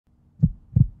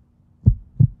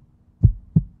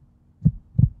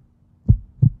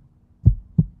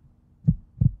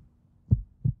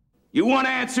You want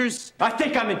answers? I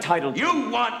think I'm entitled. You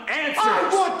want answers? I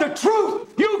want the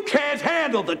truth! You can't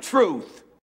handle the truth!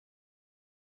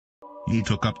 Ye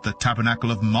took up the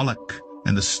tabernacle of Moloch,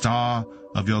 and the star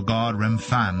of your god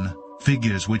Remphan,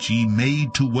 figures which ye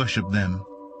made to worship them.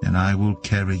 And I will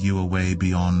carry you away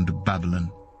beyond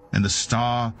Babylon. And the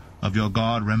star of your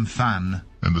god Remphan,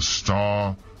 and the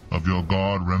star of your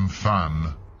god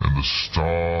Remphan, and the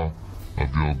star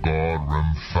of your god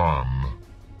Remphan.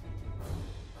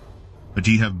 But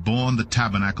ye have borne the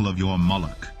tabernacle of your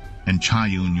Moloch, and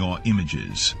Chiun your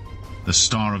images, the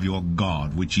star of your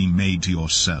god which ye made to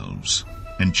yourselves,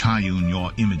 and Chiun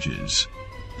your images,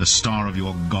 the star of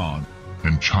your god,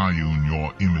 and Chiun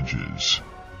your images,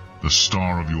 the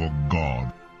star of your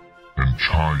god, and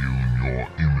Chiun your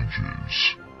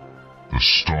images, the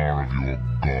star of your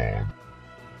god.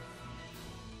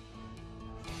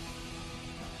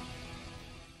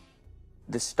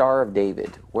 The Star of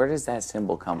David, where does that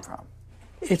symbol come from?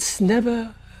 It's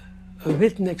never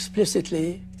written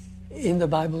explicitly in the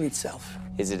Bible itself.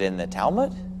 Is it in the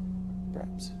Talmud,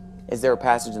 perhaps? Is there a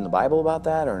passage in the Bible about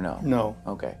that, or no? No.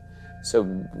 Okay.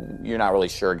 So you're not really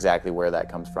sure exactly where that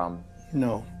comes from?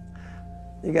 No.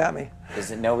 You got me.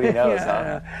 Is it nobody knows,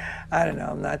 huh? I don't know.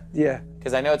 I'm not, yeah.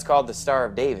 Because I know it's called the Star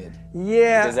of David.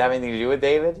 Yeah. Does it have anything to do with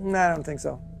David? No, I don't think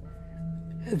so.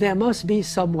 There must be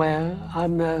somewhere.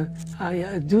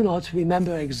 I do not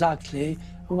remember exactly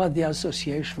what the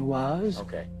association was.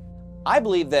 Okay. I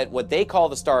believe that what they call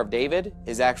the Star of David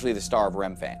is actually the Star of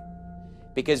Remphan.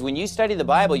 Because when you study the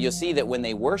Bible, you'll see that when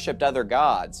they worshipped other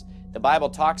gods, the Bible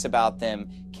talks about them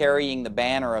carrying the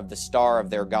banner of the star of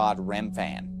their god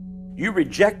Remphan. You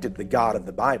rejected the God of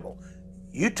the Bible.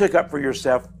 You took up for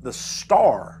yourself the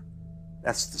star,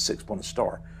 that's the six-pointed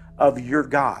star, of your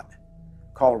God,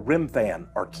 called Remphan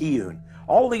or Chiun.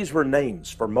 All these were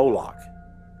names for Moloch,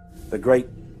 the great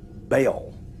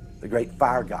Baal, the great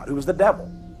fire god, who was the devil.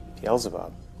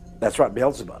 Beelzebub. That's right,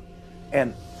 Beelzebub.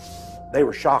 And they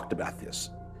were shocked about this.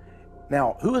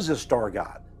 Now, who is this star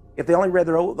god? If they only read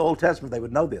the Old Testament, they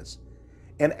would know this.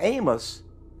 In Amos,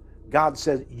 God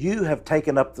says, you have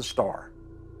taken up the star,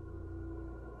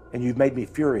 and you've made me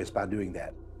furious by doing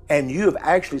that. And you have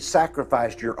actually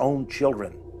sacrificed your own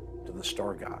children to the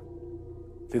star god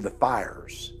through the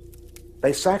fires.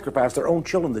 They sacrificed their own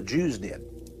children, the Jews did,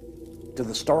 to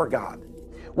the star god.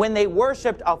 When they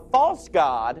worshipped a false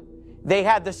god, they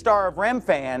had the Star of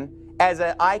Remphan as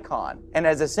an icon and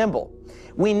as a symbol.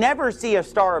 We never see a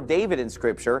Star of David in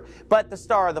Scripture, but the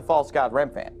star of the false god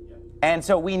Remphan. And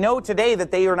so we know today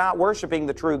that they are not worshiping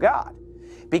the true God,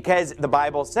 because the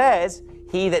Bible says,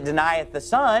 he that denieth the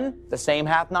Son, the same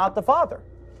hath not the Father.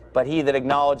 But he that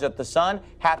acknowledgeth the Son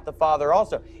hath the Father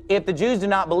also. If the Jews do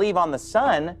not believe on the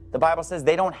Son, the Bible says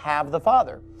they don't have the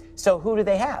Father. So who do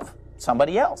they have?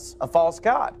 Somebody else, a false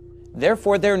god.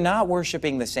 Therefore, they're not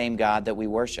worshiping the same God that we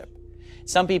worship.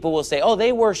 Some people will say, oh,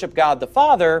 they worship God the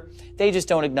Father, they just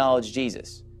don't acknowledge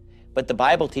Jesus. But the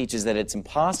Bible teaches that it's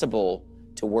impossible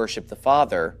to worship the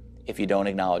Father if you don't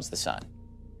acknowledge the Son.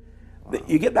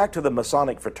 You get back to the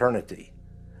Masonic fraternity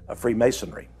of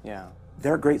Freemasonry. Yeah.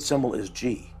 Their great symbol is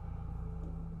G.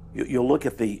 You'll look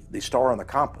at the star on the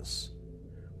compass,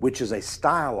 which is a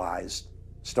stylized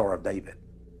Star of David.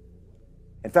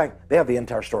 In fact, they have the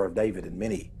entire Star of David in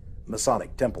many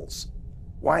Masonic temples.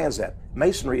 Why is that?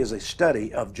 Masonry is a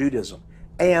study of Judaism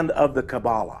and of the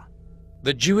Kabbalah.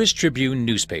 The Jewish Tribune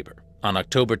newspaper, on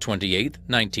October 28,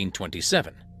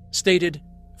 1927, stated,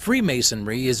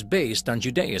 Freemasonry is based on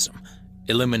Judaism.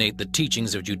 Eliminate the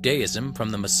teachings of Judaism from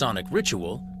the Masonic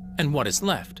ritual, and what is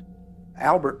left?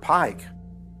 Albert Pike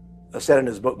said in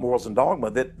his book, Morals and Dogma,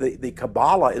 that the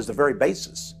Kabbalah is the very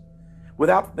basis.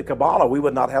 Without the Kabbalah, we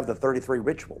would not have the 33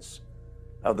 rituals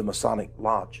of the Masonic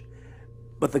Lodge.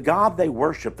 But the God they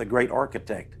worship, the great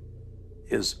architect,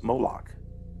 is Moloch,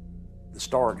 the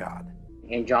star god.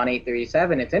 In John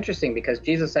 8:37, it's interesting because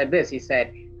Jesus said this. He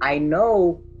said, I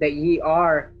know that ye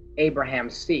are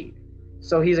Abraham's seed.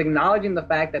 So he's acknowledging the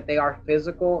fact that they are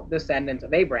physical descendants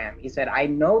of Abraham. He said, I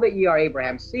know that ye are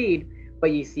Abraham's seed, but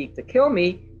ye seek to kill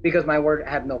me because my word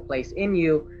have no place in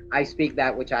you. I speak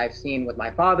that which I have seen with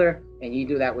my father, and ye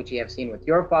do that which ye have seen with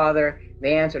your father.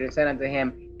 They answered and said unto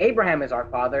him, Abraham is our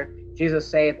father. Jesus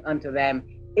saith unto them,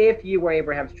 if ye were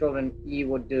Abraham's children, ye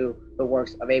would do the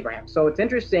works of Abraham. So it's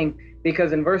interesting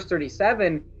because in verse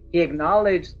 37, he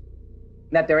acknowledged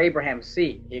that they're Abraham's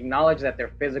seed. He acknowledged that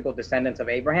they're physical descendants of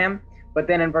Abraham. But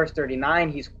then in verse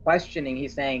 39, he's questioning,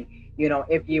 he's saying, you know,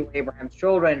 if ye were Abraham's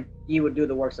children, ye would do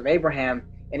the works of Abraham.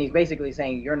 And he's basically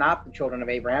saying, you're not the children of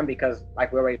Abraham because,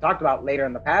 like we already talked about later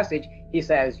in the passage, he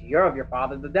says, you're of your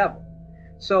father, the devil.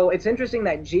 So it's interesting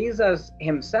that Jesus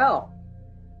himself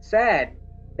said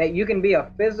that you can be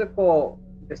a physical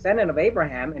descendant of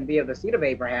Abraham and be of the seed of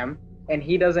Abraham, and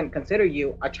he doesn't consider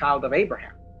you a child of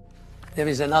Abraham. There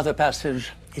is another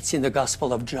passage, it's in the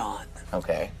Gospel of John.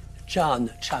 Okay. John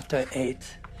chapter 8,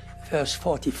 verse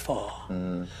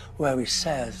 44, where he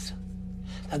says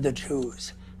that the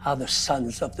Jews are the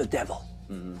sons of the devil.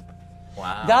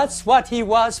 Wow. That's what he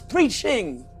was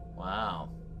preaching. Wow.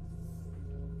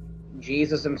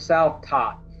 Jesus himself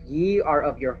taught, ye are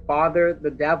of your father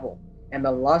the devil, and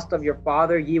the lust of your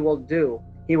father ye will do.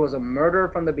 He was a murderer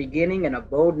from the beginning, and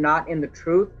abode not in the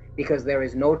truth, because there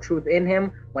is no truth in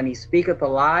him. When he speaketh a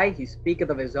lie, he speaketh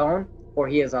of his own, for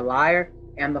he is a liar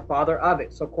and the father of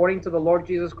it. So according to the Lord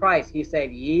Jesus Christ, he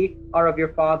said, ye are of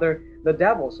your father the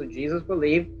devil. So Jesus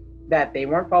believed that they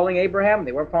weren't following Abraham,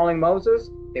 they weren't following Moses,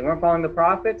 they weren't following the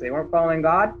prophets, they weren't following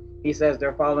God. He says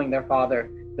they're following their father,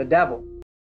 the devil.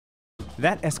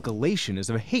 That escalation is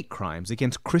of hate crimes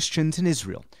against Christians in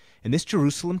Israel. In this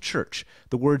Jerusalem church,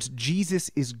 the words "Jesus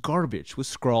is garbage" was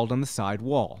scrawled on the side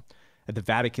wall. At the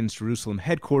Vatican's Jerusalem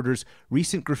headquarters,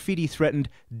 recent graffiti threatened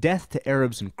death to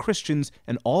Arabs and Christians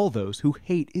and all those who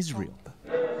hate Israel.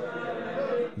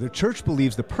 The church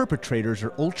believes the perpetrators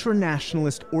are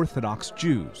ultra-nationalist Orthodox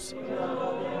Jews.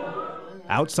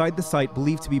 Outside the site,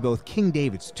 believed to be both King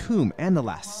David's tomb and the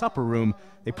Last Supper room,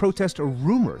 they protest a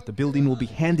rumor the building will be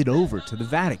handed over to the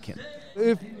Vatican.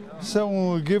 If someone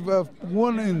will give up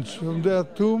 1 inch from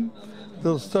that tomb,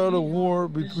 they'll start a war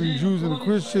between Jews and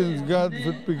Christians. God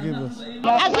forgive us.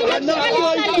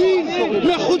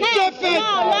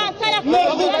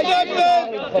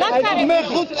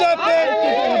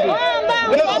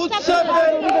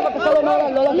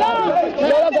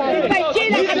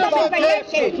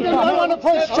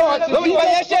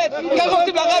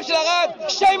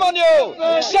 Shame on you!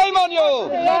 Shame on you!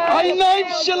 העיניים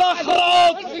שלך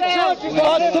רעות!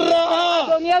 את רעה!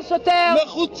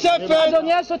 מחוצפת!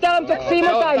 אדוני השוטר, הם תוקפים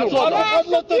אותנו!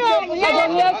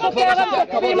 אדוני השוטר, הם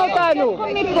תוקפים אותנו!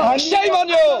 Shame on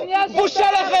you!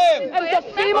 בושה לכם! הם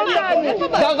תוקפים אותנו!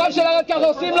 זה הרב של הרד ככה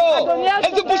עושים לו!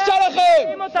 איזה בושה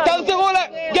לכם! תחזרו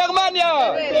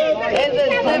לגרמניה!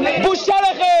 בושה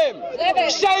לכם!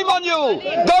 Shame on you!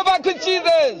 Go back to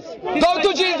Jesus! Go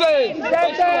to Jesus!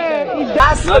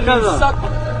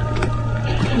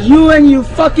 You and you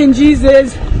fucking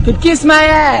Jesus could kiss my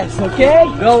ass, okay?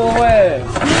 Go away.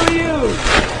 Screw you.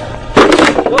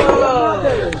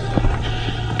 Whoa.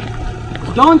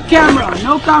 Don't camera,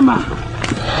 no camera.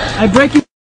 I break your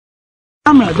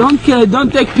camera.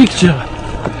 Don't take picture.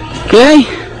 Okay?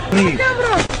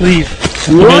 Leave.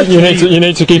 You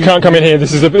need to. You can't come in here.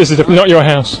 This is not your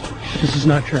house. This is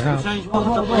not your house.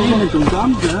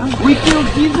 We killed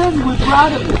Jesus. We're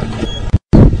proud of it.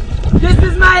 This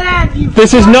is my land. You.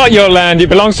 This is not your land. It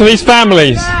belongs to these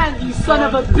families. Land, you son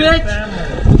of a bitch.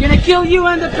 I'm gonna kill you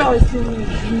and the Palestinians.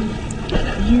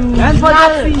 You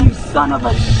Nazi, you son of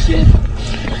a shit.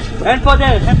 Hand for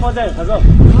that.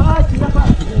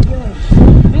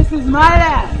 This is my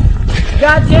land.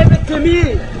 God gave it to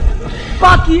me.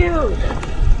 Fuck you.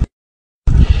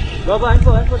 Go hand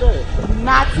for that.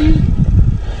 Nazi.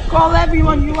 Call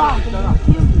everyone you want.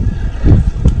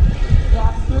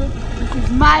 Bastard. This is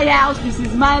my house. This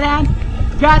is my land.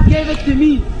 God gave it to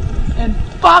me. And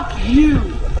fuck you.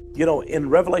 You know, in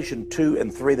Revelation 2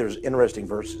 and 3, there's interesting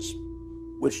verses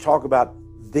which talk about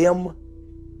them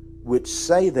which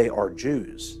say they are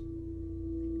Jews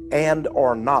and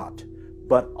are not,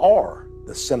 but are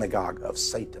the synagogue of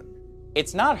Satan.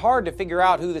 It's not hard to figure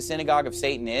out who the synagogue of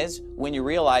Satan is when you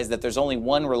realize that there's only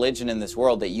one religion in this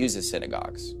world that uses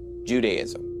synagogues,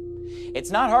 Judaism.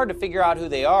 It's not hard to figure out who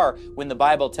they are when the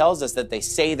Bible tells us that they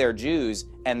say they're Jews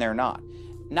and they're not.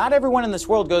 Not everyone in this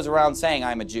world goes around saying,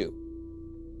 I'm a Jew.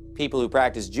 People who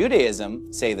practice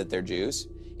Judaism say that they're Jews.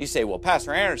 You say, well,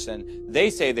 Pastor Anderson, they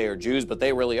say they are Jews, but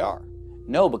they really are.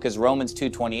 No, because Romans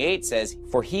 2:28 says,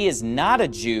 for he is not a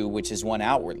Jew which is one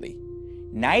outwardly.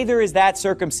 Neither is that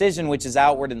circumcision which is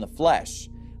outward in the flesh,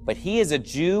 but he is a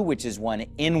Jew which is one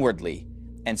inwardly.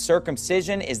 And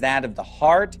circumcision is that of the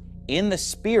heart, in the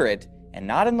spirit, and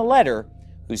not in the letter,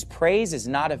 whose praise is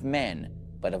not of men,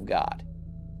 but of God.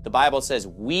 The Bible says,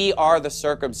 we are the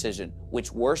circumcision,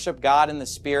 which worship God in the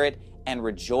spirit and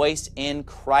rejoice in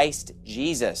Christ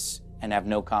Jesus and have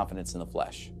no confidence in the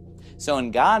flesh. So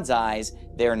in God's eyes,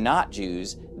 they're not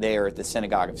Jews, they're the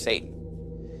synagogue of Satan.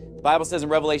 The Bible says in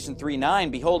Revelation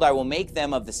 3:9, behold, I will make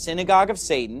them of the synagogue of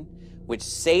Satan, which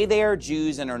say they are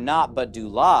Jews and are not, but do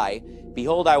lie.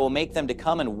 Behold, I will make them to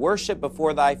come and worship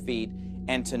before thy feet,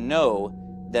 and to know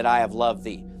that I have loved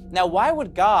thee. Now, why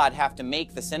would God have to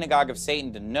make the synagogue of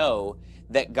Satan to know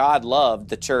that God loved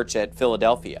the church at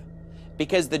Philadelphia?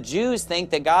 because the Jews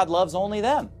think that God loves only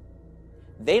them.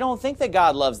 They don't think that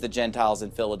God loves the Gentiles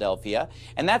in Philadelphia,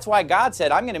 and that's why God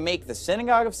said, I'm going to make the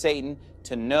synagogue of Satan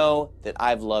to know that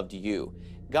I've loved you.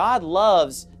 God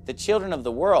loves the children of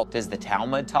the world. Does the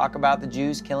Talmud talk about the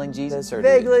Jews killing Jesus? Or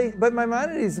vaguely, but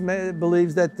Maimonides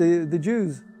believes that the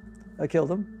Jews killed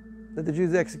him, that the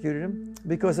Jews executed him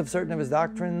because of certain of his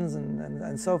doctrines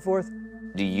and so forth.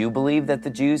 Do you believe that the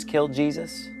Jews killed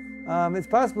Jesus? It's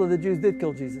possible the Jews did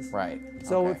kill Jesus. Right.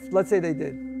 So okay. let's say they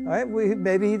did. All right,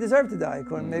 maybe he deserved to die.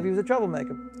 Maybe he was a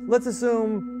troublemaker. Let's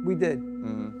assume we did.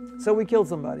 So we killed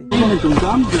somebody.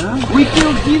 We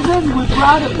killed Jesus, we're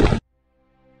proud of it.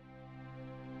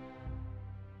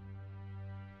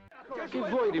 Che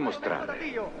vuoi dimostrare?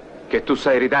 Che tu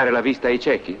sai ridare la vista ai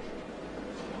ciechi?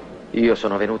 Io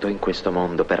sono venuto in questo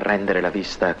mondo per rendere la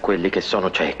vista a quelli che sono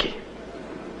ciechi.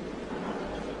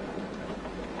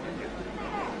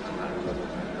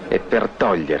 E per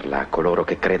toglierla a coloro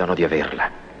che credono di averla.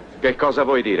 Che cosa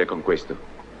vuoi dire con questo?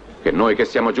 Che noi che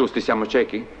siamo giusti siamo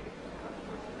ciechi?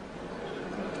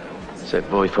 Se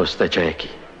voi foste ciechi,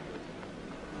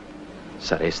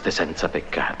 sareste senza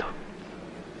peccato.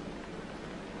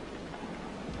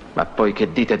 Ma poi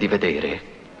che dite di vedere,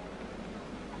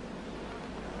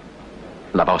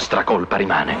 la vostra colpa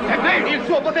rimane. E vedi, il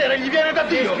suo potere gli viene da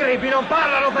Dio. Gli scribi non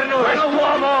parlano per noi. Questo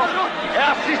uomo è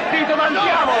assistito dal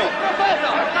diavolo.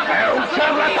 È un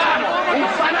ciarlatano, un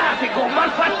fanatico, un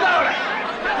malfattore.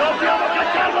 Dobbiamo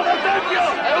cacciarlo dal Tempio.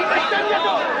 È un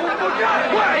bestemmiatore, un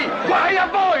bugiardo. Guai a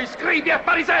voi, scribi e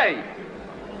farisei.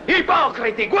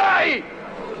 Ipocriti, guai!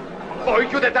 Voi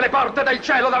chiudete le porte del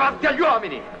cielo davanti agli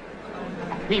uomini.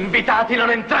 Invitati non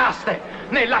entraste,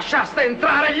 né lasciaste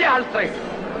entrare gli altri.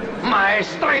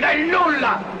 Maestri del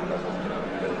nulla!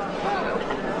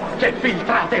 Che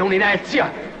filtrate un'inezia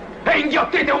e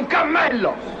inghiottite un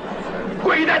cammello!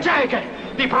 Guide cieche,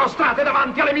 vi prostrate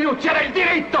davanti alle minuzie del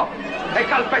diritto e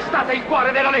calpestate il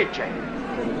cuore della legge!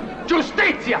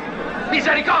 Giustizia,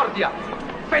 misericordia,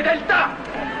 fedeltà!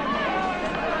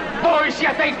 Voi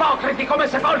siete ipocriti come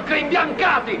sepolcri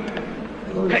imbiancati,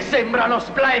 che sembrano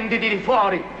splendidi di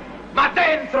fuori, ma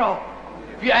dentro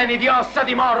pieni di ossa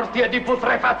di morti e di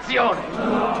putrefazione.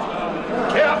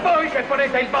 E a voi che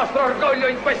ponete il vostro orgoglio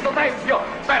in questo tempio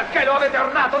perché lo avete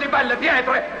ornato di belle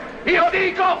pietre, io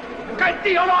dico che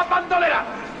Dio lo abbandonerà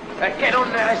e che non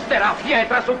ne resterà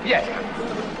pietra su pietra.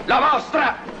 La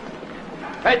vostra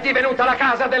è divenuta la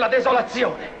casa della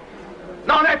desolazione.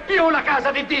 Non è più la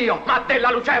casa di Dio, ma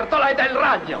della lucertola e del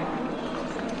ragno.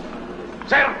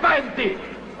 Serpenti,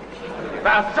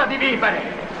 razza di vipere,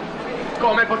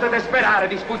 come potete sperare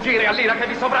di sfuggire all'ira che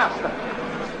vi sovrasta?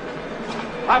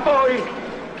 A voi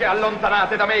che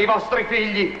allontanate da me i vostri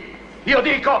figli, io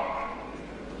dico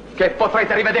che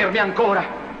potrete rivedermi ancora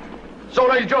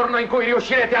solo il giorno in cui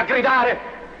riuscirete a gridare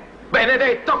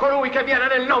benedetto colui che viene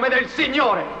nel nome del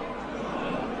Signore,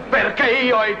 perché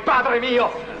io e il Padre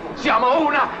mio siamo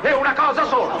una e una cosa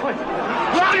sola.